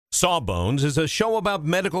Sawbones is a show about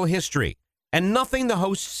medical history, and nothing the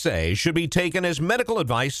hosts say should be taken as medical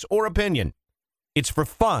advice or opinion. It's for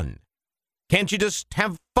fun. Can't you just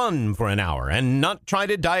have fun for an hour and not try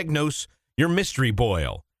to diagnose your mystery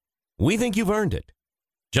boil? We think you've earned it.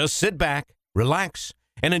 Just sit back, relax,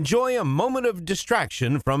 and enjoy a moment of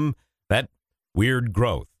distraction from that weird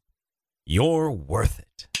growth. You're worth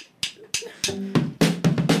it.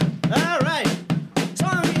 All right.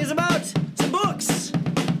 Song is about some books.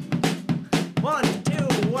 1, 2,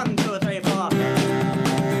 1, 2, 3, 4.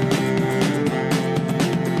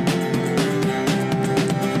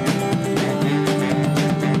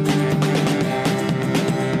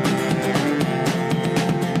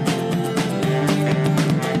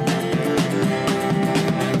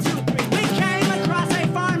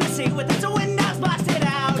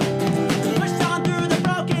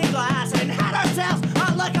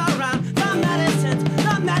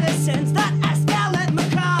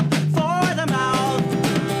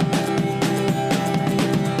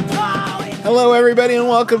 Hello, everybody, and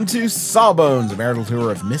welcome to Sawbones, a marital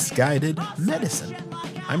tour of misguided medicine.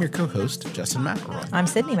 I'm your co-host, Justin McElroy. I'm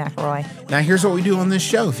Sydney McElroy. Now, here's what we do on this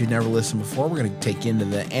show. If you've never listened before, we're going to take you into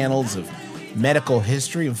the annals of medical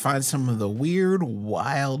history and find some of the weird,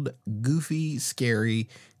 wild, goofy, scary,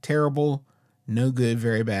 terrible, no good,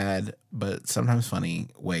 very bad, but sometimes funny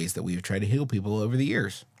ways that we've tried to heal people over the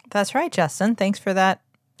years. That's right, Justin. Thanks for that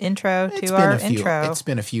intro to our intro. It's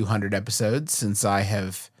been a few hundred episodes since I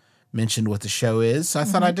have mentioned what the show is, so I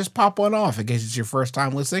thought I'd just pop one off in case it's your first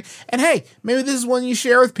time listening. And hey, maybe this is one you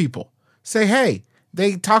share with people. Say, hey,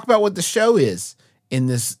 they talk about what the show is in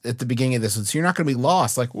this at the beginning of this one, so you're not going to be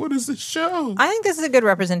lost. Like, what is the show? I think this is a good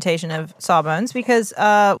representation of Sawbones because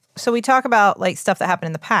so we talk about like stuff that happened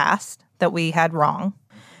in the past that we had wrong,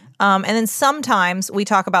 and then sometimes we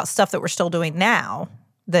talk about stuff that we're still doing now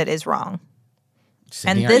that is wrong.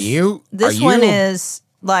 Sydney, and this one is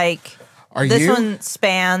like. This one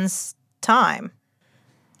spans time.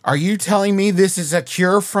 Are you telling me this is a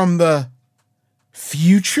cure from the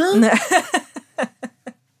future?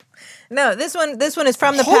 No, this one is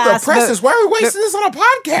from the Hold past. Hold the presses. Why are we wasting this on a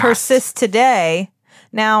podcast? Persists today.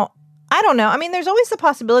 Now, I don't know. I mean, there's always the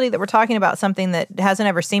possibility that we're talking about something that hasn't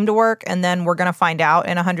ever seemed to work, and then we're going to find out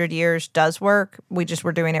in 100 years does work. We just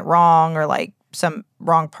were doing it wrong or like some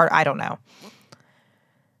wrong part. I don't know.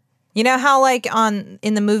 You know how like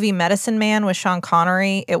in the movie Medicine Man with Sean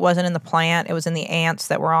Connery, it wasn't in the plant, it was in the ants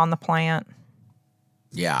that were on the plant?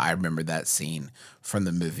 Yeah, I remember that scene from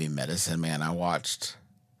the movie Medicine Man I watched.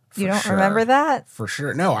 You don't remember that? For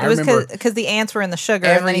sure. No, I remember. It was remember. because the ants were in the sugar,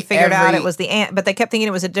 and then he figured out it was the ant, but they kept thinking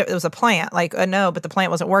it was a plant. Like, no, but the plant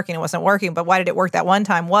wasn't working. It wasn't working. But why did it work that one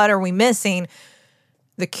time? What are we missing?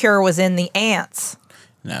 The cure was in the ants.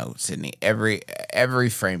 No, Sydney. Every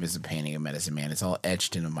frame is a painting of Medicine Man. It's all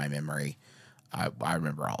etched into my memory. I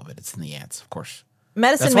remember all of it. It's in the ants, of course.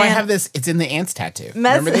 That's why I have this. It's in the ants tattoo.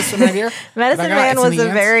 Remember this one right here? Medicine Man was a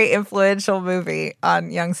very influential movie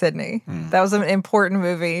on young Sydney. That was an important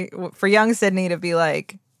movie for young Sydney to be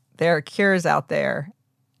like, there are cures out there,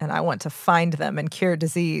 and I want to find them and cure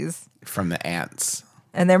disease from the ants.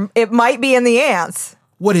 And it might be in the ants.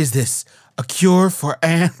 What is this? A cure for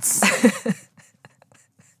ants?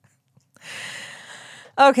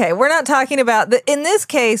 Okay, we're not talking about in this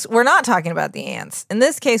case, we're not talking about the ants. In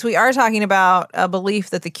this case, we are talking about a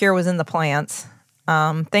belief that the cure was in the plants.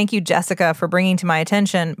 Thank you, Jessica, for bringing to my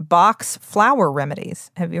attention Bach's flower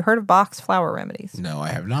remedies. Have you heard of Bach's flower remedies? No, I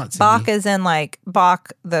have not. Bach is in like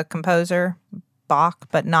Bach, the composer, Bach,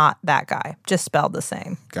 but not that guy. Just spelled the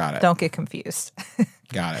same. Got it. Don't get confused.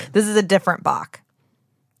 Got it. This is a different Bach.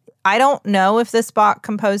 I don't know if this Bach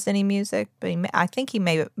composed any music, but I think he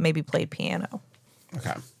maybe played piano.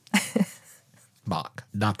 Okay. Bach.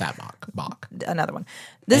 Not that Bach. Bach. Another one.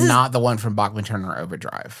 Not the one from Bachman Turner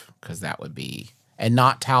Overdrive, because that would be... And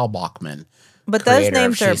not Tal Bachman. But those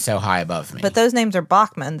names are... She's So High Above Me. But those names are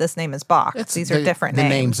Bachman. This name is Bach. These are different names. The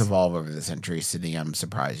names evolve over the centuries, Sydney. I'm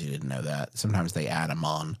surprised you didn't know that. Sometimes they add a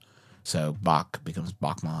mon. So Bach becomes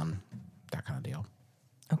Bachman. That kind of deal.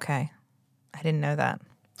 Okay. I didn't know that.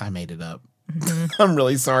 I made it up. I'm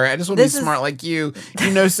really sorry. I just want to be smart like you.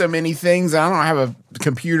 You know so many things. I don't have a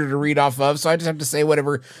computer to read off of, so I just have to say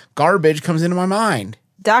whatever garbage comes into my mind.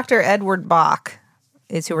 Dr. Edward Bach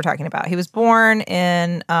is who we're talking about. He was born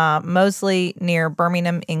in Moseley near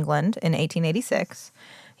Birmingham, England in 1886.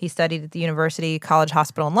 He studied at the University College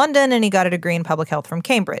Hospital in London, and he got a degree in public health from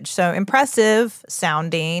Cambridge. So impressive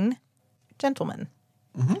sounding gentleman.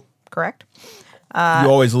 Mm-hmm. Correct? You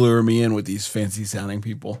always lure me in with these fancy sounding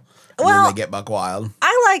people. And then they get buck wild.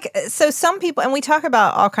 So some people, and we talk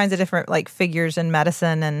about all kinds of different like figures in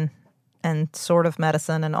medicine and and sort of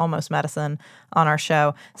medicine and almost medicine on our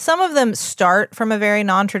show. Some of them start from a very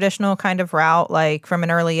non-traditional kind of route. Like from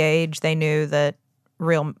an early age, they knew that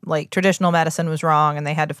real traditional medicine was wrong and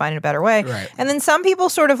they had to find a better way. Right. And then some people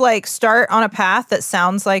sort of start on a path that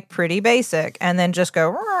sounds like pretty basic and then just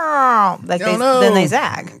go then they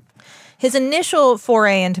zag. His initial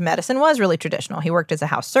foray into medicine was really traditional. He worked as a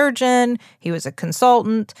house surgeon. He was a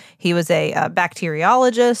consultant. He was a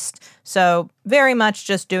bacteriologist. So very much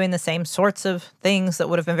just doing the same sorts of things that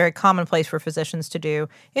would have been very commonplace for physicians to do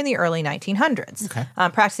in the early 1900s. Okay.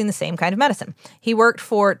 Practicing the same kind of medicine. He worked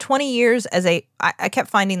for 20 years as I kept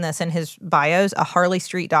finding this in his bios, a Harley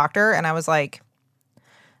Street doctor. And I was like,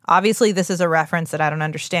 obviously this is a reference that I don't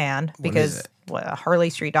understand because a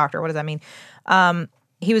Harley Street doctor, what does that mean?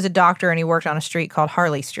 He was a doctor and he worked on a street called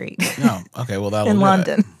Harley Street. Oh, okay. Well, that'll in do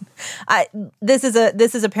London. It. This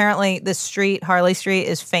is apparently this street, Harley Street,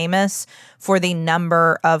 is famous for the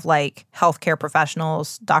number of healthcare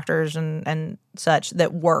professionals, doctors and such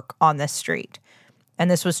that work on this street.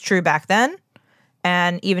 And this was true back then.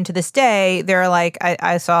 And even to this day, there are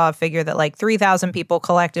I saw a figure that 3,000 people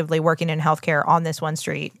collectively working in healthcare on this one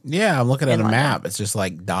street. Yeah, I'm looking at a London. map. It's just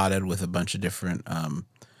dotted with a bunch of different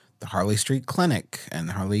the Harley Street Clinic and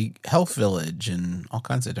the Harley Health Village and all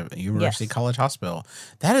kinds of different University Yes. College Hospital.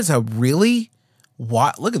 That is a really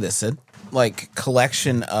look at this, Sid.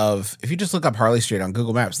 Collection of, if you just look up Harley Street on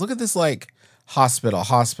Google Maps, look at this hospital.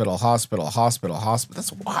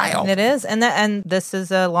 That's wild. It is, and this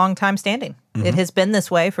is a long time standing. It has been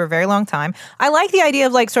this way for a very long time. I like the idea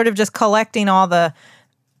of sort of just collecting all the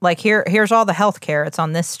here's all the healthcare. It's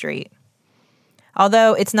on this street.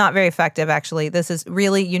 Although it's not very effective, actually. This is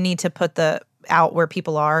really, you need to put out where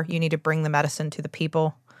people are. You need to bring the medicine to the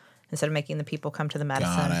people instead of making the people come to the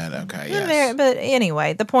medicine. Got it. Okay. Yes. But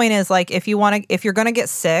anyway, the point is if you want to get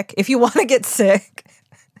sick,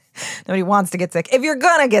 nobody wants to get sick. If you're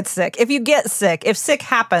going to get sick, if sick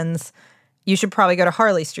happens, you should probably go to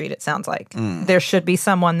Harley Street, it sounds like. There should be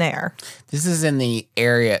someone there. This is in the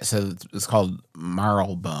area, so it's called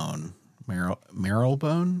Marylebone.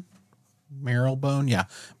 Marylebone, yeah.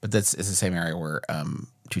 But it's the same area where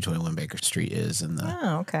 221 Baker Street is and the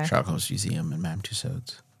Sherlock Holmes Museum in Madame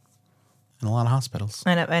Tussauds. And a lot of hospitals.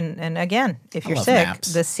 And again, if you're love sick,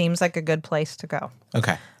 maps. this seems like a good place to go.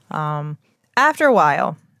 Okay. After a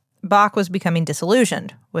while, Bach was becoming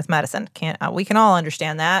disillusioned with medicine. We can all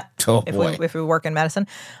understand that Oh, if boy. we work in medicine.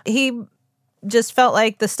 He just felt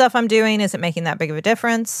like the stuff I'm doing isn't making that big of a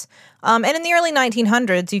difference. And in the early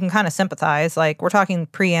 1900s, you can kind of sympathize. We're talking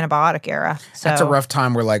pre-antibiotic era. So That's a rough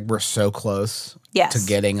time where we're so close Yes. to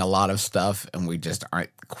getting a lot of stuff and we just aren't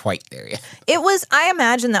quite there yet. It was, I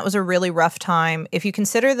imagine that was a really rough time. If you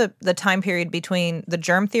consider the time period between the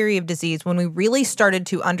germ theory of disease, when we really started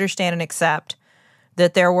to understand and accept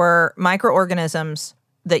that there were microorganisms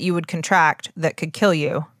that you would contract that could kill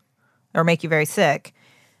you or make you very sick.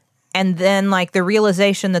 And then the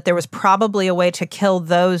realization that there was probably a way to kill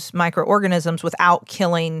those microorganisms without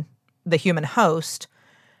killing the human host.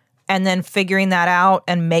 And then figuring that out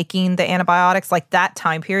and making the antibiotics, that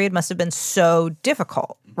time period must have been so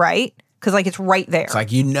difficult, right? Because it's right there. It's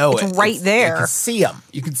it's right there. You can see them.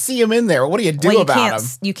 You can see them in there. What do you do Well, about them?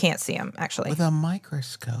 You can't see them, actually. With a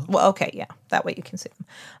microscope. Well, okay, yeah. That way you can see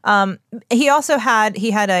them. He also had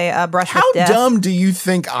a brush How with death. dumb do you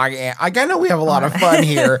think I am? I know we have a lot of fun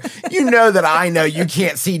here. You know that I know you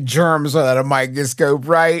can't see germs without a microscope,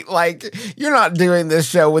 right? You're not doing this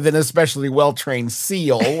show with an especially well-trained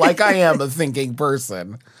seal like I am a thinking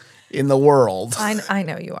person in the world. I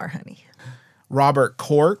know you are, honey. Robert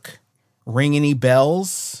Cork, ring any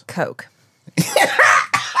bells? Coke.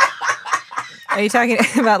 Are you talking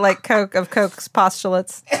about Coke of Coke's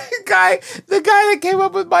postulates? The guy that came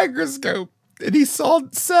up with microscope and he saw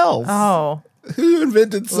cells. Oh. Who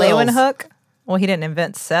invented cells? Leeuwenhoek? Well, he didn't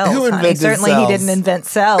invent cells. Who honey. invented Certainly cells? he didn't invent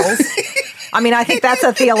cells. I mean, I think that's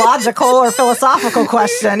a theological or philosophical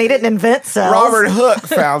question. He didn't invent cells. Robert Hooke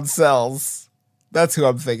found cells. That's who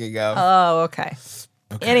I'm thinking of. Oh, okay.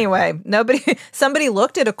 Anyway, somebody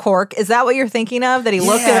looked at a cork. Is that what you're thinking of? That he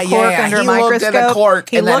looked at a cork under a microscope? He looked at a cork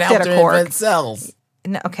He and looked that helped at a him cork. invent cells.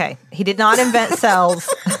 No, okay. He did not invent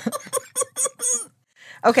cells.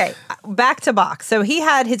 Okay, back to Bach. So he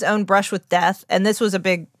had his own brush with death, and this was a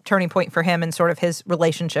big turning point for him in sort of his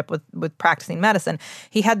relationship with practicing medicine.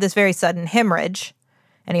 He had this very sudden hemorrhage,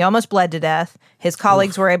 and he almost bled to death. His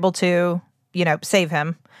colleagues were able to, save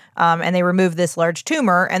him, and they removed this large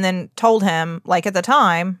tumor and then told him, at the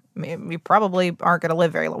time, you probably aren't going to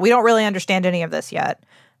live very long. We don't really understand any of this yet,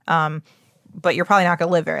 but you're probably not going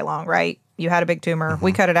to live very long, right? You had a big tumor.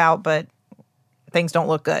 We cut it out, but things don't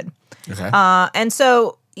look good. Okay. And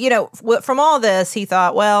so, from all this, he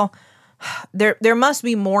thought, well, there must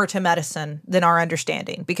be more to medicine than our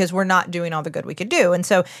understanding because we're not doing all the good we could do. And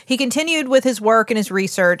so he continued with his work and his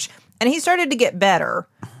research, and he started to get better,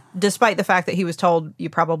 despite the fact that he was told you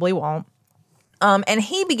probably won't. And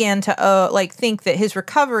he began to think that his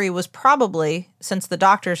recovery was probably, since the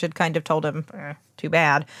doctors had kind of told him, too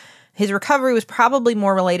bad, his recovery was probably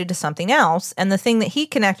more related to something else. And the thing that he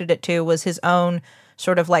connected it to was his own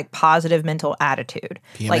sort of like positive mental attitude.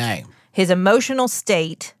 PMA. Like his emotional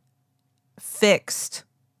state fixed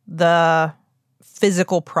the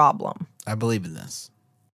physical problem. I believe in this.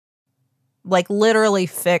 Like literally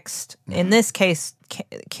fixed, in this case,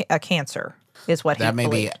 a cancer is what he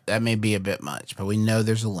believed. That may be a bit much, but we know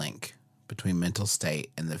there's a link between mental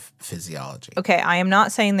state and the physiology. Okay, I am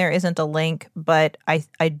not saying there isn't a link, but I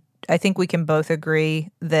think we can both agree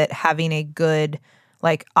that having a good,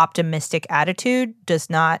 like, optimistic attitude does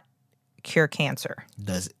not cure cancer.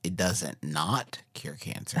 It doesn't not cure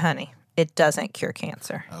cancer? Honey, it doesn't cure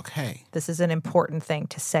cancer. Okay. This is an important thing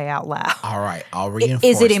to say out loud. All right, I'll reinforce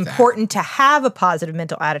Is it that. important to have a positive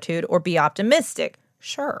mental attitude or be optimistic?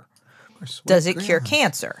 Sure. Does it cure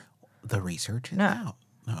cancer? The research is No. out.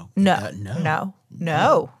 No.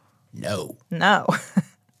 No.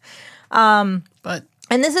 But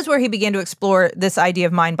And this is where he began to explore this idea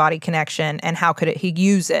of mind-body connection and how could he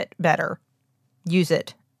use it better. Use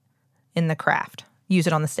it in the craft. Use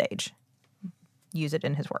it on the stage. Use it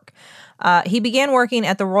in his work. He began working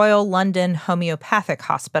at the Royal London Homeopathic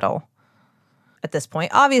Hospital at this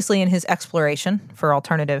point, obviously in his exploration for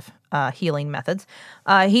alternative healing methods.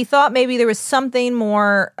 He thought maybe there was something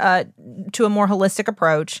more to a more holistic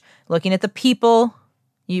approach, looking at the people.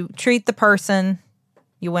 You treat the person,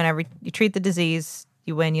 you win you treat the disease,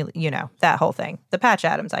 you win, you know, that whole thing. The Patch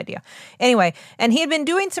Adams idea. Anyway, and he had been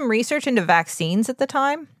doing some research into vaccines at the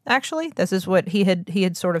time, actually. This is what he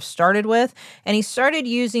had sort of started with. And he started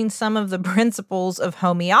using some of the principles of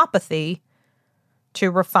homeopathy to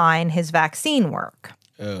refine his vaccine work.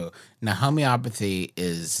 oh, now homeopathy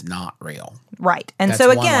is not real. Right. And That's so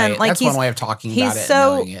one again, way- like that's one way of talking about it and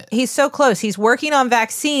knowing it. He's so close. He's working on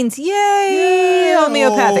vaccines. Yay!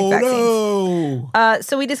 Homeopathic vaccines. No.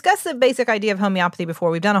 So we discussed the basic idea of homeopathy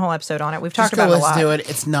before. We've done a whole episode on it. We've talked Just go, about it a let's lot. do it.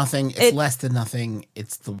 It's nothing. It's less than nothing.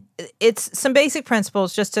 It's the It's some basic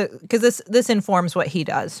principles just to, because this informs what he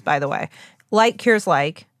does, by the way. Like cures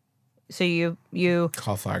like. So you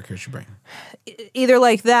cauliflower cures your brain. either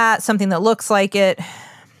like that, something that looks like it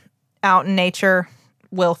out in nature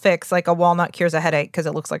will fix, like a walnut cures a headache because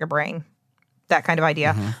it looks like a brain. That kind of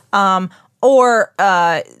idea. Or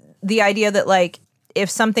the idea that, like, if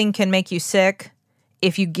something can make you sick,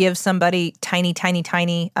 if you give somebody tiny, tiny,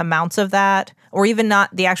 tiny amounts of that, or even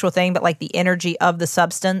not the actual thing, but like the energy of the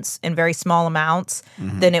substance in very small amounts,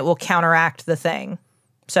 then it will counteract the thing.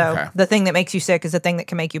 So Okay. the thing that makes you sick is the thing that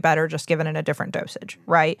can make you better, just given in a different dosage,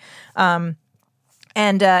 right?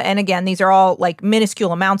 And again, these are all like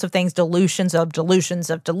minuscule amounts of things, dilutions of dilutions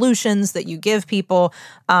of dilutions that you give people.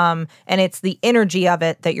 And it's the energy of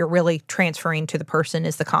it that you're really transferring to the person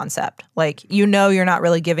is the concept. Like, you know, you're not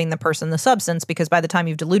really giving the person the substance because by the time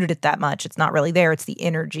you've diluted it that much, it's not really there. It's the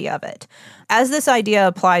energy of it. As this idea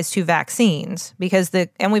applies to vaccines, because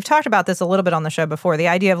and we've talked about this a little bit on the show before, the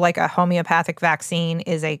idea of like a homeopathic vaccine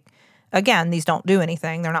is again, these don't do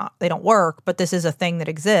anything. They don't work, but this is a thing that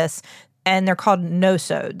exists. And they're called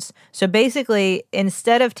nosodes. So basically,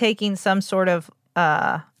 instead of taking some sort of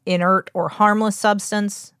inert or harmless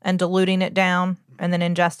substance and diluting it down and then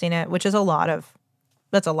ingesting it, which is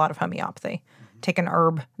that's a lot of homeopathy. Take an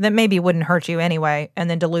herb that maybe wouldn't hurt you anyway and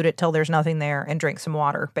then dilute it till there's nothing there and drink some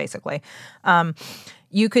water, basically.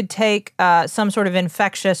 You could take some sort of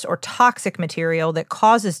infectious or toxic material that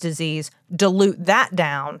causes disease, dilute that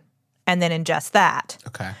down, and then ingest that.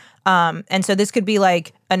 Okay. And so this could be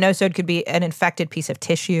like a nosode could be an infected piece of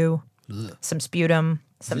tissue, some sputum,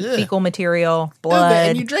 some fecal material, blood.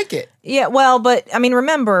 And you drink it. Yeah, well, but I mean,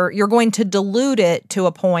 remember, you're going to dilute it to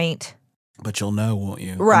a point. But you'll know, won't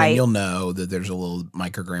you? Right. I mean, you'll know that there's a little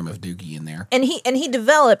microgram of dookie in there. And he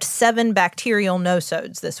developed 7 bacterial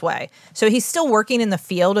nosodes this way. So he's still working in the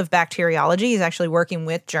field of bacteriology. He's actually working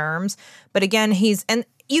with germs. But again, and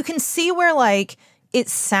you can see where, like, it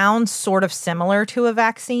sounds sort of similar to a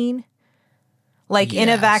vaccine. Like in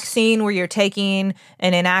a Yes. vaccine where you're taking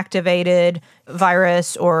an inactivated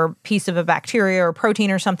virus or piece of a bacteria or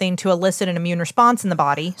protein or something to elicit an immune response in the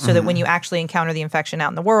body so that when you actually encounter the infection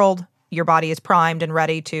out in the world, your body is primed and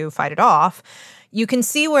ready to fight it off. You can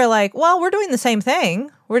see where, like, well, we're doing the same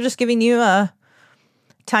thing. We're just giving you a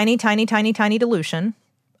tiny, tiny, tiny, tiny dilution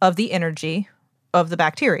of the energy of the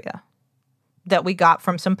bacteria that we got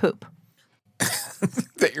from some poop.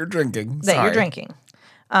 that you're drinking. That you're drinking.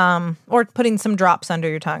 Or putting some drops under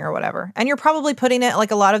your tongue or whatever. And you're probably putting it,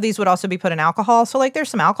 like a lot of these would also be put in alcohol. So like there's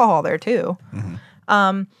some alcohol there too.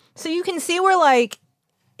 Mm-hmm. So you can see where like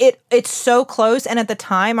it's so close. And at the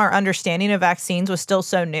time, our understanding of vaccines was still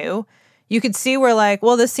so new. You could see where like,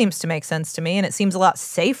 well, this seems to make sense to me. And it seems a lot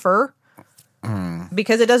safer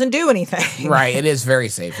because it doesn't do anything. Right. It is very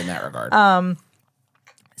safe in that regard.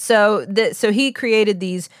 So he created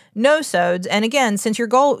these no-sodes. And again, since your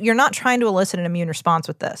goal, you're not trying to elicit an immune response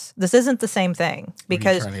with this. This isn't the same thing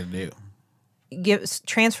because what are you trying to do?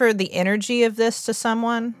 Transfer the energy of this to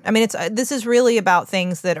someone. I mean, this is really about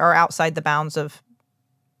things that are outside the bounds of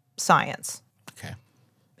science. Okay.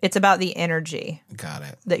 It's about the energy. Got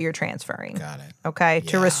it. That you're transferring. Got it. Okay.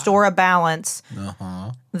 To restore a balance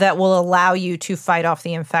that will allow you to fight off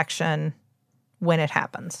the infection when it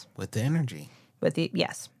happens. With the energy.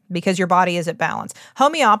 Yes, because your body is at balance.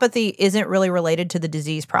 Homeopathy isn't really related to the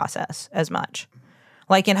disease process as much.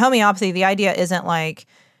 Like in homeopathy, the idea isn't like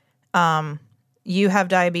you have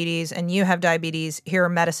diabetes and you have diabetes. Here are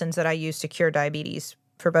medicines that I use to cure diabetes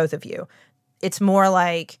for both of you. It's more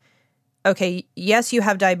like, okay, yes, you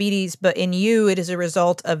have diabetes, but in you, it is a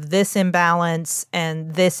result of this imbalance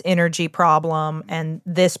and this energy problem and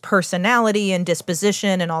this personality and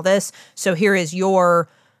disposition and all this. So here is your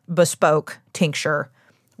bespoke tincture.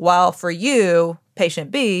 While for you,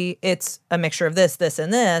 patient B, it's a mixture of this, this,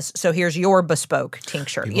 and this. So here's your bespoke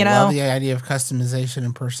tincture. People love the idea of customization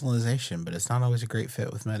and personalization, but it's not always a great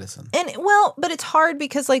fit with medicine. And but it's hard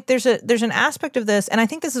because like there's an aspect of this, and I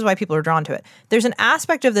think this is why people are drawn to it. There's an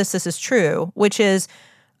aspect of this is true, which is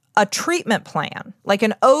a treatment plan, like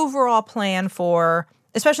an overall plan for,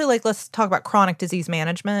 especially like let's talk about chronic disease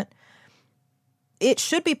management. It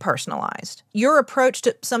should be personalized. Your approach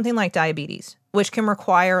to something like diabetes, which can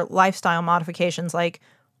require lifestyle modifications like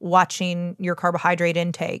watching your carbohydrate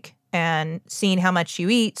intake and seeing how much you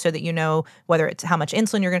eat so that you know whether it's how much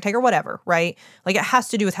insulin you're going to take or whatever, right? Like it has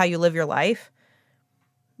to do with how you live your life.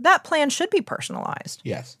 That plan should be personalized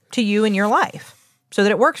to you and your life so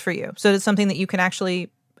that it works for you, so that it's something that you can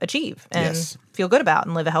actually achieve and feel good about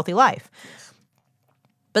and live a healthy life.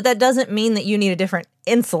 But that doesn't mean that you need a different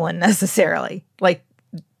insulin necessarily. Like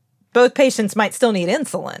both patients might still need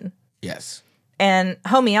insulin. Yes. And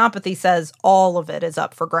homeopathy says all of it is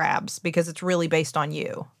up for grabs because it's really based on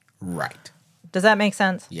you. Right. Does that make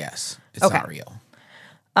sense? Yes. It's not real.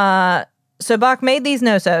 So Bach made these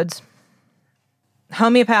no-sodes.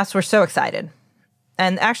 Homeopaths were so excited.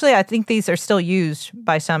 And actually, I think these are still used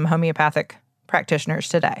by some homeopathic practitioners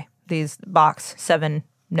today. These Bach's 7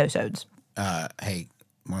 no-sodes. Hey,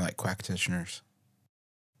 more like quackticianers.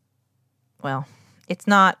 Well,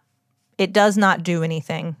 it does not do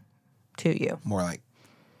anything to you. More like,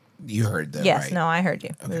 you heard that, yes, right? no, I heard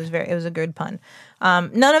you. Okay. It was a good pun.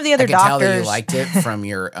 None of the other doctors. I can doctors. tell that you liked it from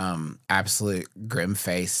your absolute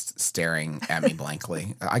grim-faced staring at me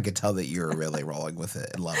blankly. I could tell that you were really rolling with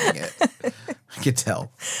it and loving it. I could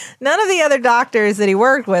tell. None of the other doctors that he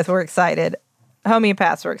worked with were excited.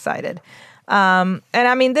 Homeopaths were excited. And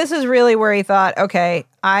I mean, this is really where he thought, okay,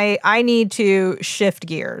 I need to shift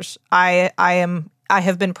gears. I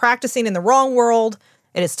have been practicing in the wrong world.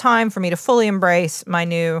 It is time for me to fully embrace my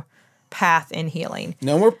new path in healing.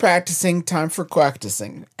 No more practicing, time for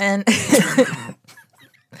quacticing. And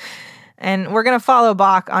and we're going to follow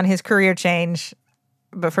Bach on his career change.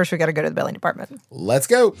 But first we got to go to the billing department. Let's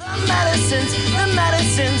go. The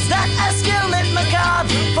medicines that escalate macabre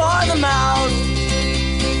for the mouth.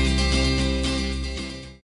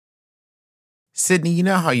 Sydney, you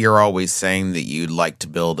know how you're always saying that you'd like to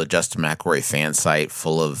build a Justin McElroy fan site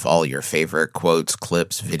full of all your favorite quotes,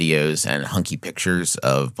 clips, videos, and hunky pictures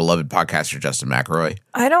of beloved podcaster Justin McElroy?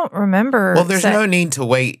 I don't remember. Well, there's no need to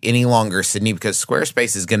wait any longer, Sydney, because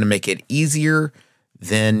Squarespace is going to make it easier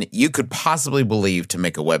than you could possibly believe to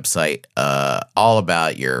make a website all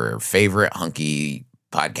about your favorite hunky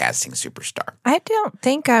podcasting superstar. I don't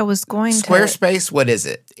think I was going to. Squarespace, what is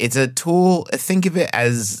it? It's a tool. Think of it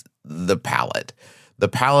as the palette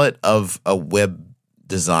of a web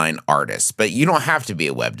design artist. But you don't have to be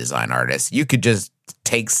a web design artist. You could just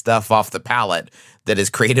take stuff off the palette that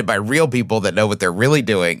is created by real people that know what they're really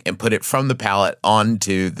doing and put it from the palette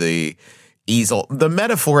onto the easel. The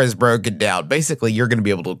metaphor is broken down. Basically, you're going to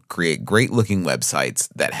be able to create great looking websites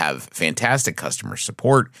that have fantastic customer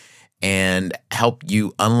support and help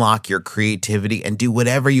you unlock your creativity and do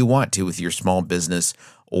whatever you want to with your small business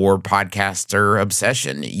or podcaster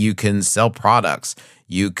obsession. You can sell products.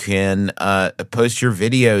 You can post your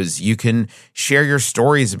videos. You can share your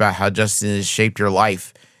stories about how Justin has shaped your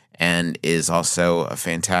life and is also a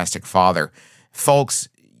fantastic father. Folks,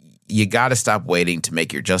 you got to stop waiting to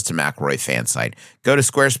make your Justin McElroy fan site. Go to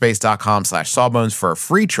squarespace.com/sawbones for a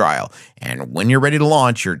free trial. And when you're ready to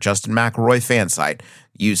launch your Justin McElroy fan site,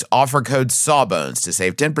 use offer code Sawbones to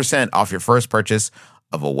save 10% off your first purchase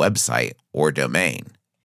of a website or domain.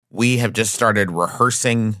 We have just started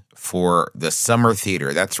rehearsing for the summer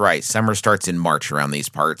theater. That's right. Summer starts in March around these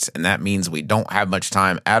parts, and that means we don't have much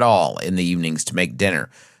time at all in the evenings to make dinner.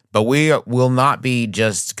 But we will not be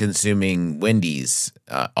just consuming Wendy's,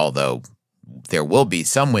 although there will be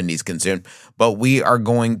some Wendy's consumed, but we are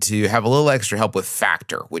going to have a little extra help with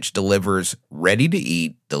Factor, which delivers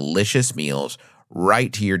ready-to-eat, delicious meals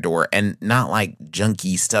right to your door, and not like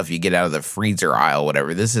junky stuff you get out of the freezer aisle,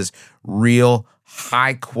 whatever. This is real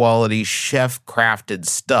high-quality, chef-crafted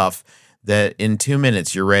stuff that in 2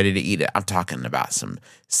 minutes you're ready to eat it. I'm talking about some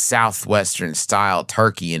Southwestern-style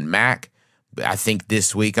turkey and mac. I think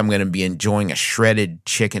this week I'm going to be enjoying a shredded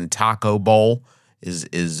chicken taco bowl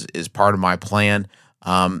is part of my plan.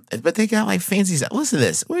 But they got like fancy stuff. Listen to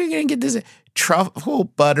this. Where are you going to get this? Truffle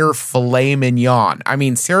butter filet mignon. I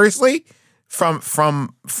mean, seriously? From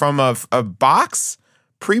a box?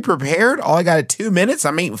 Pre-prepared? All I got at 2 minutes?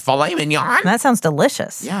 I'm eating filet mignon? That sounds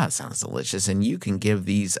delicious. Yeah, it sounds delicious. And you can give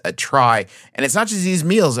these a try. And it's not just these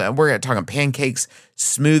meals. We're talking pancakes,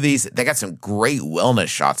 smoothies. They got some great wellness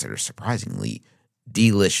shots that are surprisingly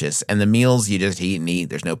delicious. And the meals you just eat and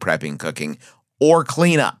eat. There's no prepping, cooking, or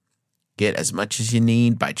cleanup. Get as much as you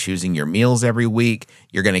need by choosing your meals every week.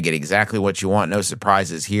 You're going to get exactly what you want. No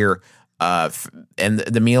surprises here. And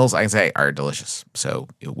the meals, I can say, are delicious. So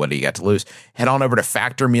what do you got to lose? Head on over to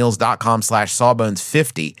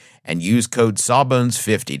factormeals.com/sawbones50 and use code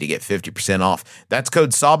sawbones50 to get 50% off. That's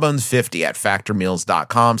code sawbones50 at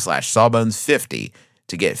factormeals.com/sawbones50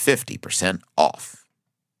 to get 50% off.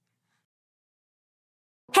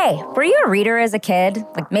 Hey, were you a reader as a kid?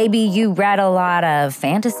 Like maybe you read a lot of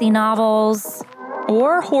fantasy novels.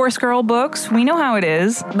 Or horse girl books. We know how it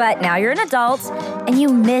is. But now you're an adult and you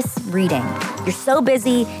miss reading. You're so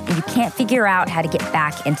busy and you can't figure out how to get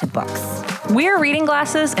back into books. We're Reading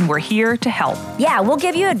Glasses and we're here to help. Yeah, we'll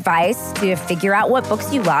give you advice to figure out what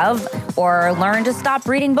books you love or learn to stop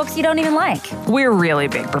reading books you don't even like. We're really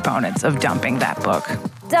big proponents of dumping that book.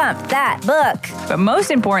 Dump that book. But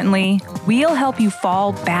most importantly, we'll help you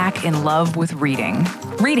fall back in love with reading.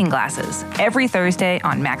 Reading Glasses, every Thursday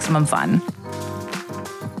on Maximum Fun.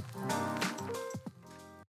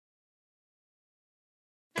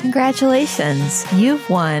 Congratulations! You've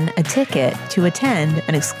won a ticket to attend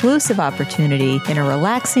an exclusive opportunity in a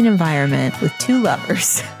relaxing environment with two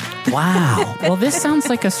lovers. Wow. Well, this sounds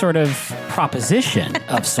like a sort of proposition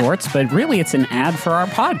of sorts, but really it's an ad for our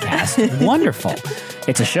podcast. Wonderful.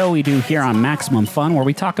 It's a show we do here on Maximum Fun where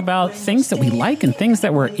we talk about things that we like and things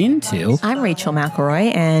that we're into. I'm Rachel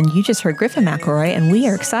McElroy, and you just heard Griffin McElroy, and we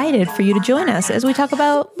are excited for you to join us as we talk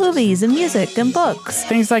about movies and music and books.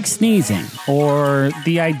 Things like sneezing or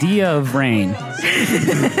the idea of rain.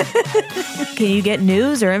 Can you get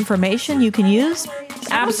news or information you can use?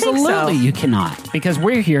 Absolutely, you cannot, because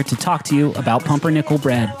we're here to talk to you about pumpernickel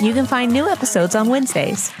bread. You can find new episodes on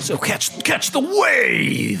Wednesdays. So catch the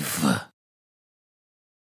wave.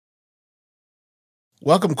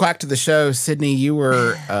 Welcome, Quack, to the show. Sydney, you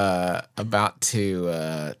were about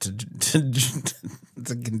to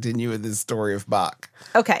continue with this story of Bach.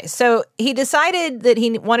 Okay, so he decided that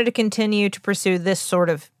he wanted to continue to pursue this sort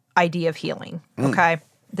of idea of healing, okay?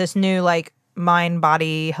 This new, like,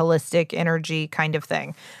 mind-body, holistic energy kind of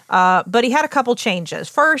thing. But he had a couple changes.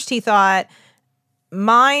 First, he thought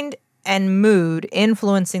mind and mood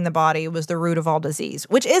influencing the body was the root of all disease,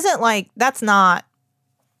 which isn't like, that's not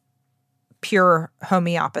pure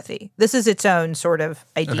homeopathy. This is its own sort of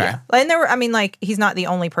idea. Okay. And there were, I mean, like, he's not the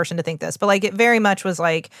only person to think this, but like, it very much was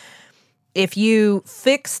like, if you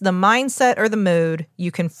fix the mindset or the mood,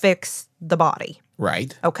 you can fix the body.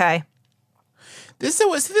 Right. Okay. This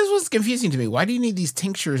was confusing to me. Why do you need these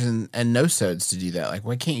tinctures and no-sodes to do that? Like,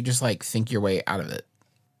 why can't you just like think your way out of it?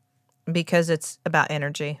 Because it's about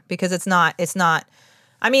energy. Because it's not,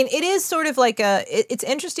 I mean, it is sort of like it's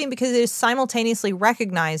interesting because it is simultaneously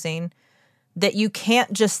recognizing that you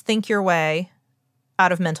can't just think your way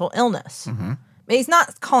out of mental illness. Mm-hmm. He's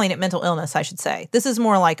not calling it mental illness, I should say. This is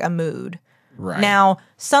more like a mood. Right. Now,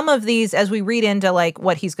 some of these, as we read into like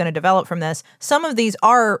what he's going to develop from this, some of these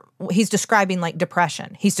he's describing like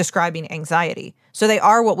depression. He's describing anxiety. So they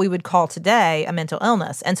are what we would call today a mental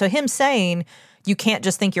illness. And so him saying you can't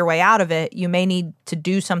just think your way out of it, you may need to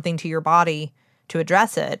do something to your body to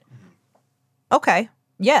address it. Okay,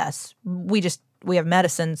 yes, we have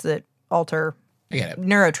medicines that alter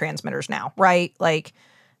neurotransmitters now, right? Like,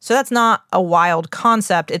 So that's not a wild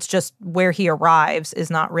concept. It's just where he arrives is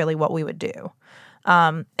not really what we would do.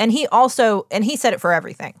 And he said it for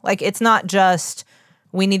everything. Like, it's not just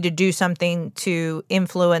we need to do something to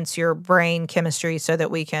influence your brain chemistry so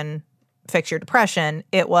that we can fix your depression.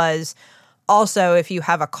 It was also, if you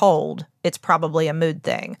have a cold, it's probably a mood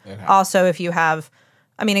thing. Okay. Also, if you have,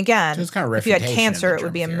 I mean, again, so it's kind of if you had cancer, it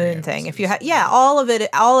would be a mood thing. If you had, all of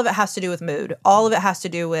it has to do with mood. All of it has to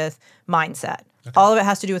do with mindset. Okay. All of it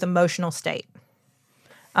has to do with emotional state.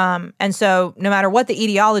 And so no matter what the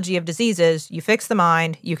etiology of disease is, you fix the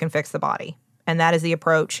mind, you can fix the body. And that is the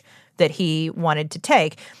approach that he wanted to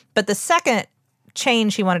take. But the second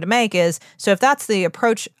change he wanted to make is, so if that's the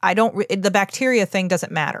approach, the bacteria thing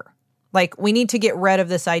doesn't matter. Like, we need to get rid of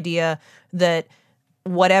this idea that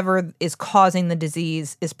whatever is causing the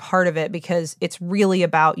disease is part of it, because it's really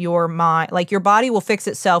about your mind. Like, your body will fix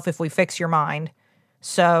itself if we fix your mind.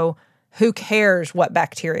 So who cares what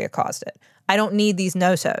bacteria caused it? I don't need these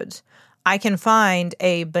nosodes. I can find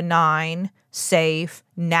a benign, safe,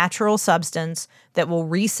 natural substance that will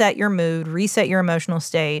reset your mood, reset your emotional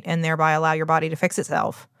state, and thereby allow your body to fix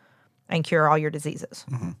itself and cure all your diseases.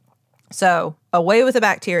 Mm-hmm. So away with the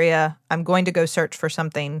bacteria. I'm going to go search for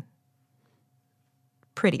something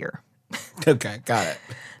prettier. Okay, got it.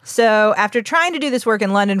 So after trying to do this work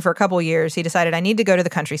in London for a couple of years, he decided I need to go to the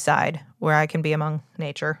countryside where I can be among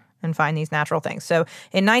nature and find these natural things. So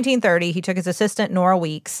in 1930, he took his assistant, Nora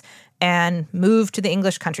Weeks, and moved to the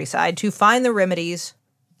English countryside to find the remedies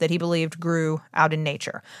that he believed grew out in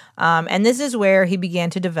nature. And this is where he began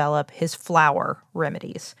to develop his flower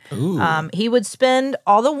remedies. He would spend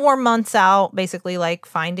all the warm months out, basically like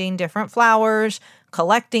finding different flowers,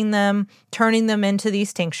 collecting them, turning them into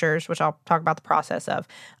these tinctures, which I'll talk about the process of.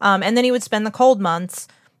 And then he would spend the cold months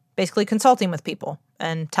basically consulting with people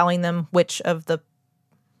and telling them which of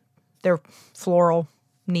their floral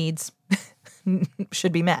needs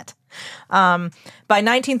should be met. By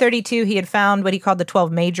 1932, he had found what he called the 12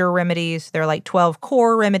 major remedies. They're like 12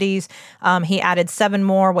 core remedies. He added 7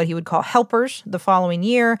 more, what he would call helpers, the following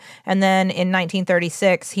year. And then in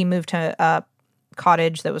 1936, he moved to a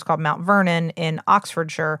cottage that was called Mount Vernon in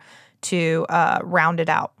Oxfordshire to round it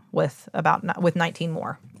out with 19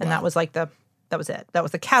 more. And that was it. That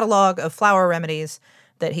was the catalog of flower remedies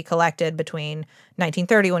that he collected between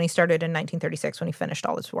 1930 when he started and 1936 when he finished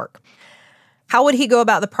all his work. How would he go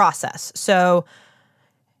about the process? So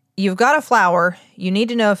you've got a flower. You need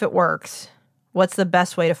to know if it works. What's the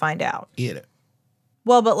best way to find out? Eat it.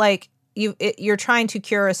 Well, but like you're trying to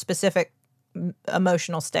cure a specific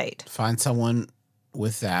emotional state. Find someone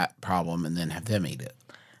with that problem and then have them eat it.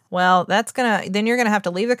 Well, then you're going to have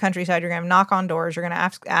to leave the countryside. You're going to knock on doors. You're going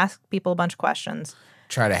to ask people a bunch of questions.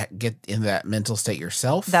 Try to get in that mental state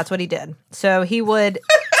yourself. That's what he did. So he would...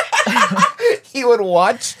 he would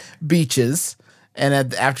watch Beaches,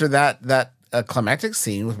 and after that climactic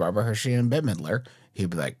scene with Barbara Hershey and Bette Midler,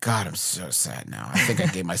 he'd be like, God, I'm so sad now. I think I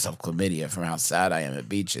gave myself chlamydia from how sad I am at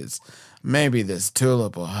Beaches. Maybe this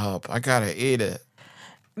tulip will help. I gotta eat it.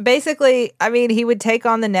 Basically, I mean, he would take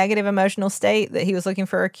on the negative emotional state that he was looking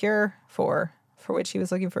for a cure for which he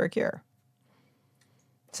was looking for a cure.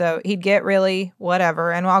 So he'd get really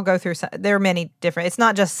whatever, and I'll go through there are many different, it's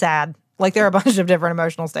not just sad. Like, there are a bunch of different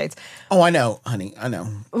emotional states. Oh, I know, honey. I know.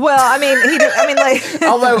 Well, I mean,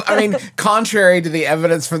 although, contrary to the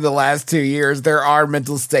evidence from the last 2 years, there are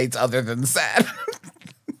mental states other than sad.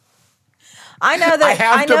 I know that. I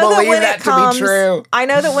have to believe that to be true. I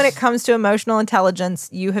know that when it comes to emotional intelligence,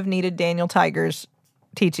 you have needed Daniel Tiger's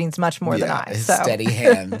teachings much more than I. His steady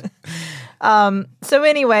hand. So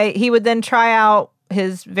anyway, he would then try out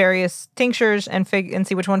his various tinctures and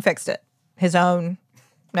see which one fixed it. His own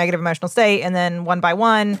negative emotional state, and then one by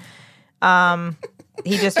one,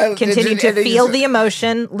 he just continued to feel the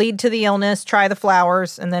emotion, lead to the illness, try the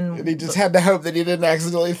flowers, and then... And he just had to hope that he didn't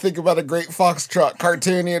accidentally think about a Great Foxtrot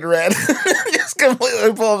cartoon he had read. Just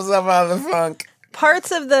completely pull himself out of the funk.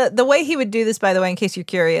 Parts of the way he would do this, by the way, in case you're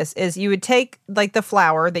curious, is you would take like the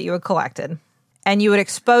flower that you had collected, and you would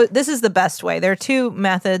expose... This is the best way. There are 2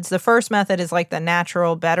 methods. The first method is like the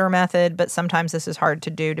natural, better method, but sometimes this is hard to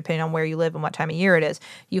do depending on where you live and what time of year it is.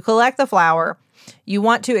 You collect the flower. You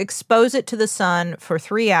want to expose it to the sun for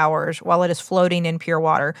 3 hours while it is floating in pure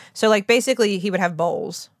water. So like basically he would have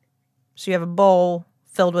bowls. So you have a bowl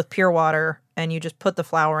filled with pure water, and you just put the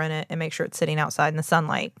flower in it and make sure it's sitting outside in the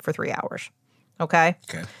sunlight for 3 hours. Okay?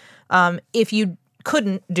 If you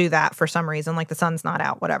couldn't do that for some reason, like the sun's not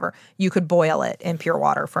out, whatever, you could boil it in pure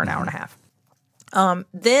water for an hour and a half.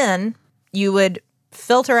 Then you would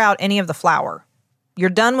filter out any of the flour.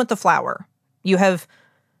 You're done with the flour. You have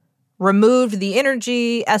removed the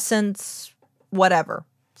energy, essence, whatever,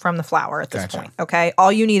 from the flower at this Gotcha. point. Okay.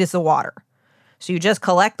 All you need is the water. So you just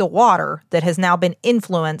collect the water that has now been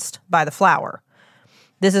influenced by the flower.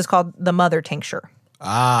 This is called the mother tincture.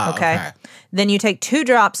 Okay. Then you take 2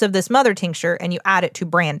 drops of this mother tincture and you add it to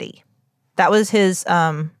brandy. That was his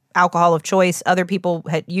alcohol of choice. Other people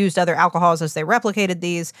had used other alcohols as they replicated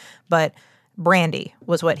these, but brandy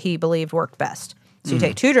was what he believed worked best. So you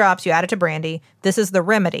take 2 drops, you add it to brandy. This is the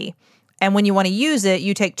remedy. And when you want to use it,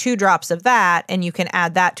 you take 2 drops of that and you can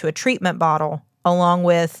add that to a treatment bottle along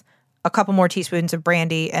with a couple more teaspoons of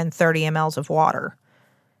brandy and 30 mLs of water.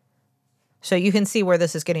 So you can see where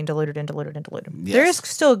this is getting diluted and diluted and diluted. Yes. There is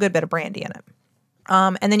still a good bit of brandy in it.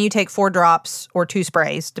 And then you take 4 drops or 2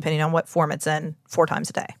 sprays, depending on what form it's in, 4 times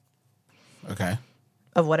a day Okay.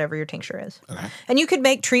 of whatever your tincture is. Okay. And you could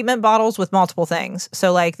make treatment bottles with multiple things.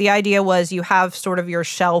 So like the idea was you have sort of your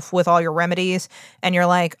shelf with all your remedies and you're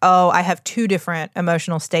like, oh, I have 2 different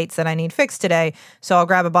emotional states that I need fixed today. So I'll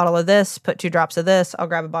grab a bottle of this, put 2 drops of this. I'll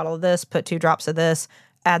grab a bottle of this, put 2 drops of this,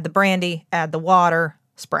 add the brandy, add the water,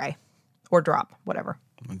 spray or drop, whatever.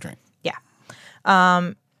 Drink. Yeah.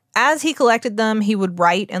 As he collected them, he would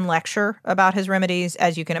write and lecture about his remedies.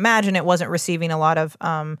 As you can imagine, it wasn't receiving a lot of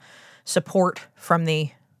support from the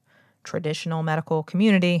traditional medical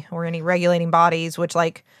community or any regulating bodies, which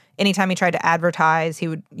like anytime he tried to advertise, he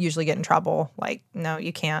would usually get in trouble. Like, no,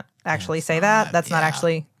 you can't actually say that. That's not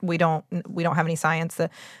actually, we don't have any science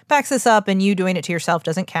that backs this up, and you doing it to yourself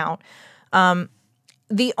doesn't count.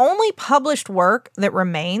 The only published work that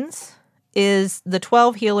remains is the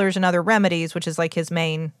 12 Healers and Other Remedies, which is like his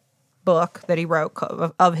main book that he wrote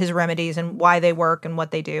of his remedies and why they work and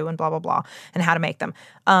what they do and blah, blah, blah, and how to make them.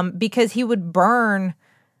 Because he would burn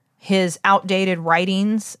his outdated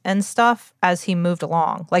writings and stuff as he moved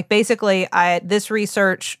along. Like basically, this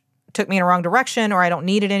research took me in a wrong direction or I don't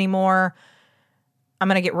need it anymore. I'm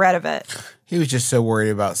going to get rid of it. He was just so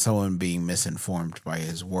worried about someone being misinformed by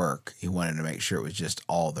his work. He wanted to make sure it was just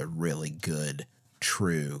all the really good,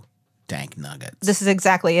 true, dank nuggets. This is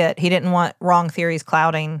exactly it. He didn't want wrong theories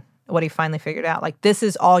clouding what he finally figured out. Like, this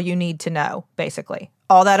is all you need to know, basically.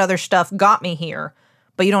 All that other stuff got me here,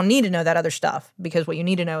 but you don't need to know that other stuff because what you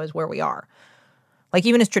need to know is where we are. Like,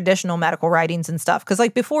 even his traditional medical writings and stuff. Because,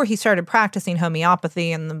 like, before he started practicing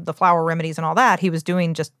homeopathy and the flower remedies and all that, he was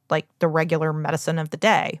doing just, like, the regular medicine of the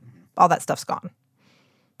day. All that stuff's gone.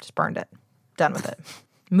 Just burned it. Done with it.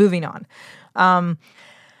 Moving on.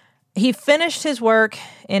 He finished his work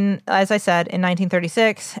as I said, in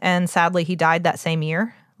 1936, and sadly he died that same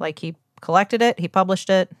year. Like, he collected it, he published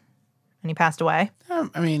it, and he passed away.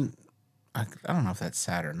 I mean, I don't know if that's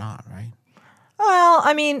sad or not, right? Well,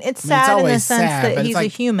 I mean, it's sad in the sense that he's a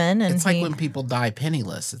human. And it's like when people die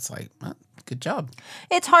penniless. It's like, well, good job.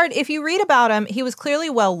 It's hard. If you read about him, he was clearly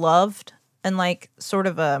well loved and like sort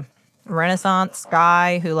of a Renaissance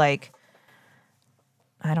guy who like,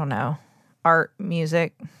 I don't know, art,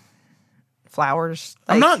 music, flowers.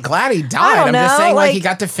 Like, I'm not glad he died. I'm just saying like he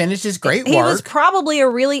got to finish his great work. He was probably a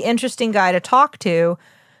really interesting guy to talk to.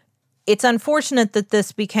 It's unfortunate that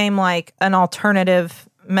this became like an alternative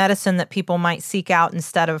medicine that people might seek out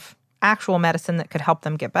instead of actual medicine that could help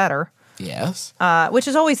them get better. Yes. Which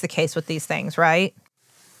is always the case with these things, right?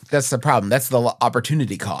 That's the problem. That's the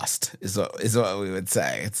opportunity cost is what we would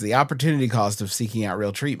say. It's the opportunity cost of seeking out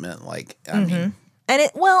real treatment. Like, I mean.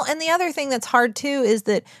 And the other thing that's hard too is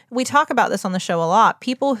that we talk about this on the show a lot.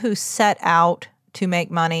 People who set out to make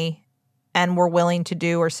money and were willing to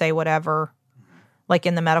do or say whatever, like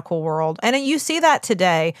in the medical world. And you see that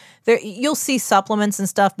today. You'll see supplements and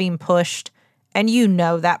stuff being pushed, and you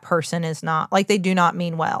know that person is not, like, they do not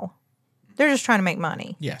mean well. They're just trying to make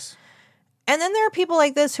money. Yes. And then there are people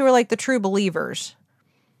like this who are like the true believers.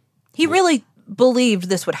 He really believed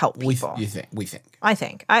this would help people. We think. I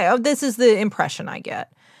think. This is the impression I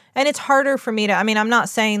get. And it's harder for me to, I mean, I'm not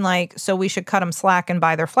saying like, so we should cut them slack and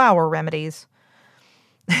buy their flower remedies.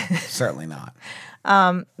 Certainly not.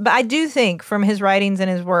 But I do think from his writings and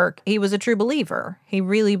his work, he was a true believer. He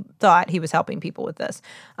really thought he was helping people with this.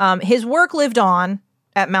 His work lived on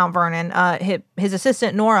at Mount Vernon. His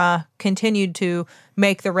assistant, Nora, continued to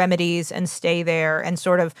make the remedies and stay there and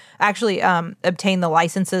sort of actually obtain the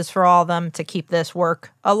licenses for all of them to keep this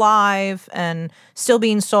work alive and still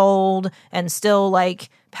being sold and still like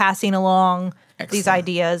passing along these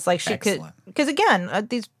ideas. Like she could, because again,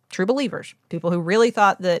 these true believers, people who really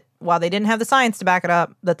thought that while they didn't have the science to back it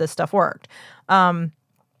up, that this stuff worked.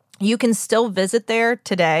 You can still visit there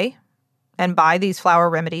today and buy these flower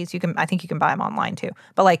remedies. I think you can buy them online too.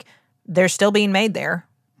 But like, they're still being made there.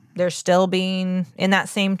 They're still being in that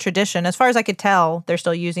same tradition. As far as I could tell, they're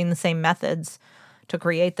still using the same methods to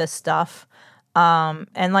create this stuff.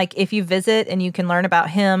 And like if you visit and you can learn about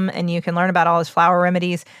him and you can learn about all his flower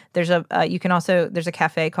remedies, there's a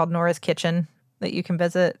cafe called Nora's Kitchen that you can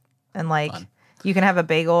visit, and like you can have a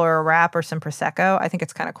bagel or a wrap or some prosecco. I think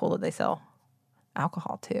it's kind of cool that they sell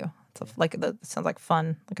alcohol too. It sounds like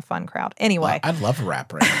fun, like a fun crowd. Anyway, I'd love a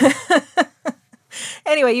wrap right now.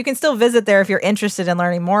 Anyway, you can still visit there if you're interested in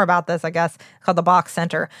learning more about this, I guess, called the Bach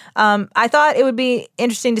Center. I thought it would be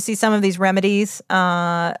interesting to see some of these remedies.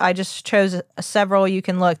 I just chose several. You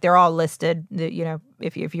can look. They're all listed,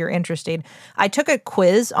 if you're interested. I took a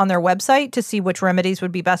quiz on their website to see which remedies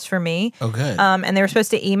would be best for me. Oh, good. And they were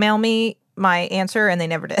supposed to email me my answer, and they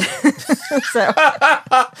never did.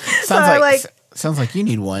 Sounds like you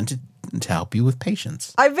need one to help you with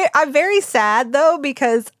patience. I'm very sad, though,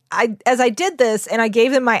 because as I did this and I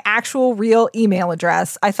gave them my actual real email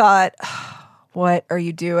address, I thought, what are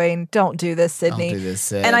you doing? Don't do this, Sydney. Don't do this,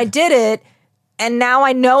 Sid. And I did it. And now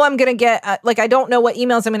I know I'm going to get, I don't know what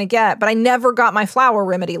emails I'm going to get, but I never got my flower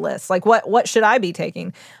remedy list. Like, what should I be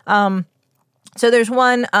taking? So there's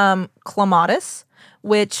one, clematis,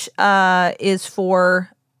 which is for...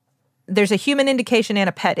 There's a human indication and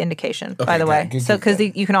a pet indication, by the way. So, because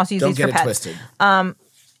you can also use these for pets. Don't get it twisted.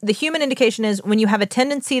 The human indication is when you have a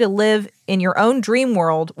tendency to live in your own dream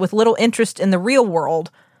world with little interest in the real world,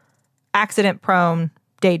 accident-prone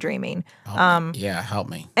daydreaming. Help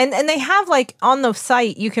me. And they have, like, on the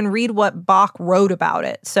site, you can read what Bach wrote about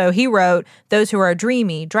it. So he wrote, those who are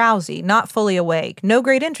dreamy, drowsy, not fully awake, no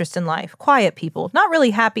great interest in life, quiet people, not really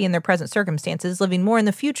happy in their present circumstances, living more in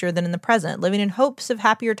the future than in the present, living in hopes of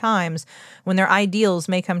happier times when their ideals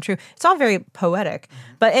may come true. It's all very poetic.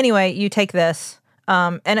 But anyway, you take this.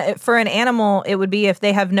 For an animal, it would be if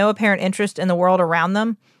they have no apparent interest in the world around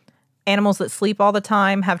them. Animals that sleep all the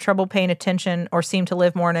time, have trouble paying attention, or seem to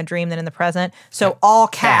live more in a dream than in the present. So all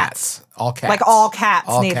cats. All cats. Like all cats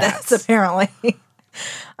need this, apparently.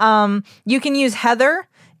 You can use heather.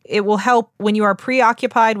 It will help when you are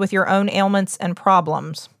preoccupied with your own ailments and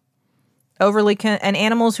problems. And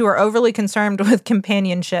animals who are overly concerned with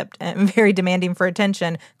companionship and very demanding for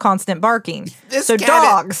attention, constant barking.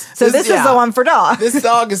 Dogs. This is the one for dogs. This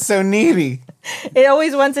dog is so needy. It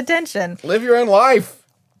always wants attention. Live your own life.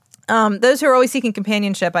 Those who are always seeking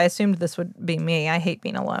companionship, I assumed this would be me. I hate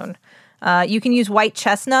being alone. You can use white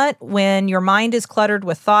chestnut when your mind is cluttered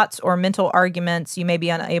with thoughts or mental arguments. You may be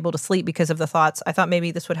unable to sleep because of the thoughts. I thought maybe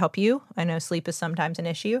this would help you. I know sleep is sometimes an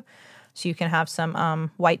issue. So you can have some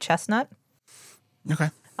white chestnut.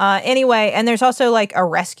 Okay. Anyway, and there's also like a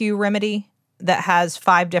rescue remedy that has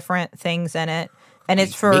 5 different things in it. And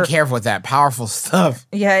it's for... Be careful with that powerful stuff.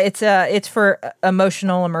 Yeah, it's for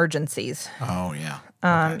emotional emergencies. Oh, yeah.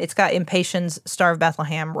 It's got impatiens, Star of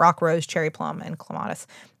Bethlehem, rock rose, cherry plum, and clematis.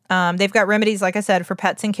 They've got remedies, like I said, for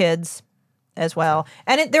pets and kids as well.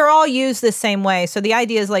 And they're all used the same way. So the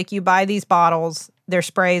idea is like you buy these bottles, they're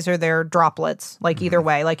sprays or they're droplets, like either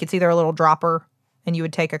way. Like it's either a little dropper and you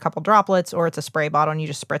would take a couple droplets, or it's a spray bottle and you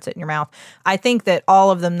just spritz it in your mouth. I think that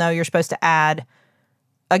all of them, though, you're supposed to add,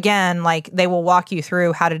 again, like they will walk you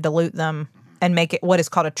through how to dilute them and make it what is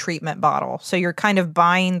called a treatment bottle. So you're kind of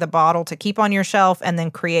buying the bottle to keep on your shelf and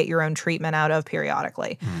then create your own treatment out of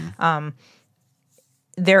periodically.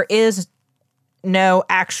 There is no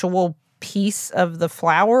actual piece of the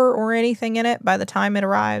flower or anything in it by the time it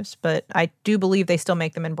arrives, but I do believe they still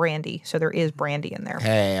make them in brandy. So there is brandy in there.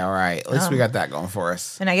 Hey, all right. At least we got that going for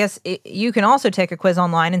us. And I guess you can also take a quiz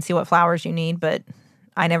online and see what flowers you need, but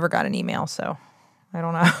I never got an email, so I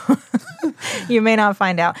don't know. You may not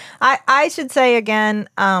find out. I should say again,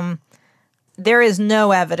 there is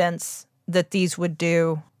no evidence that these would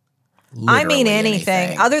do Literally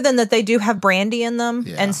anything other than that they do have brandy in them.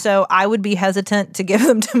 Yeah. And so I would be hesitant to give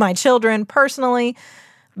them to my children personally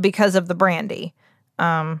because of the brandy.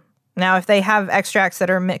 Now, if they have extracts that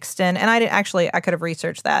are mixed in, and I could have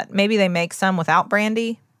researched that. Maybe they make some without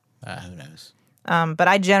brandy. Who knows? But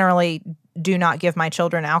I generally do not give my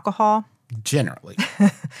children alcohol. Generally.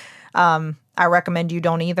 I recommend you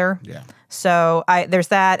don't either. Yeah. So there's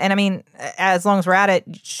that. And I mean, as long as we're at it,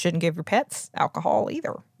 you shouldn't give your pets alcohol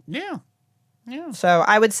either. Yeah. So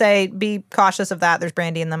I would say be cautious of that. There's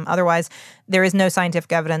brandy in them. Otherwise, there is no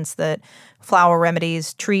scientific evidence that flower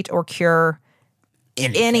remedies treat or cure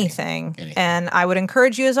anything. And I would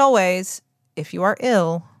encourage you, as always, if you are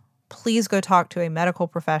ill, please go talk to a medical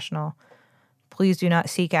professional. Please do not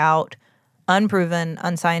seek out unproven,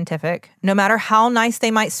 unscientific, no matter how nice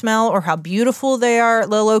they might smell or how beautiful they are,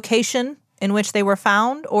 the location in which they were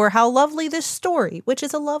found, or how lovely this story, which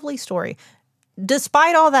is a lovely story.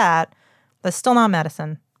 Despite all that, that's still not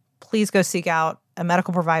medicine. Please go seek out a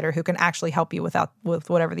medical provider who can actually help you with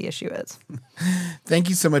whatever the issue is. Thank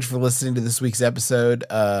you so much for listening to this week's episode.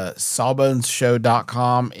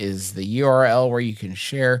 Sawboneshow.com is the URL where you can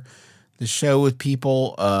share the show with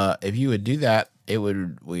people. If you would do that,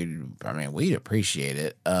 we'd appreciate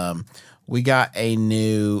it. We got a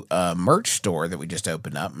new merch store that we just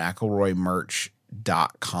opened up,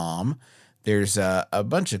 McElroymerch.com. There's a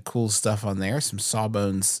bunch of cool stuff on there, some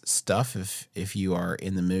Sawbones stuff if you are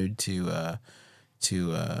in the mood to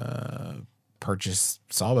purchase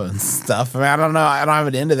Sawbones stuff. I mean, I don't know. I don't have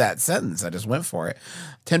an end to that sentence. I just went for it.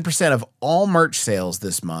 10% of all merch sales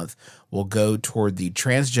this month will go toward the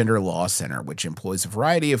Transgender Law Center, which employs a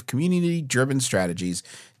variety of community-driven strategies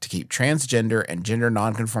to keep transgender and gender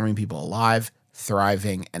nonconforming people alive,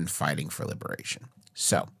 thriving, and fighting for liberation.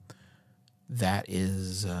 So that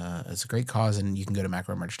is it's a great cause, and you can go to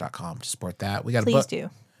McElroymerch.com to support that. We got a book. Please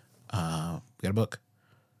do. We got a book.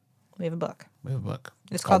 We have a book.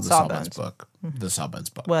 It's called the Sawbones book. The Sawbones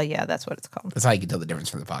book. Well, yeah, that's what it's called. That's how you can tell the difference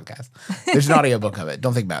from the podcast. There's an audio book of it.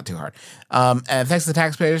 Don't think about it too hard. And thanks to the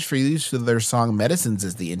taxpayers for use of their song Medicines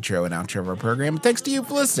as the intro and outro of our program. And thanks to you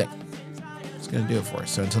for listening. It's going to do it for us.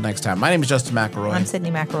 So until next time, my name is Justin McElroy. I'm Sydney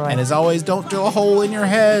McElroy. And as always, don't drill a hole in your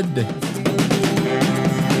head.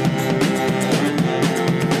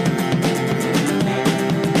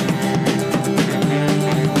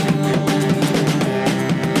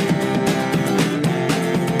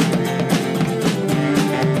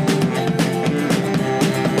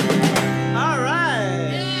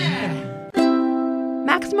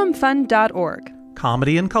 MaximumFun.org.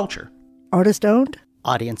 Comedy and culture. Artist owned.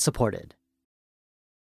 Audience supported.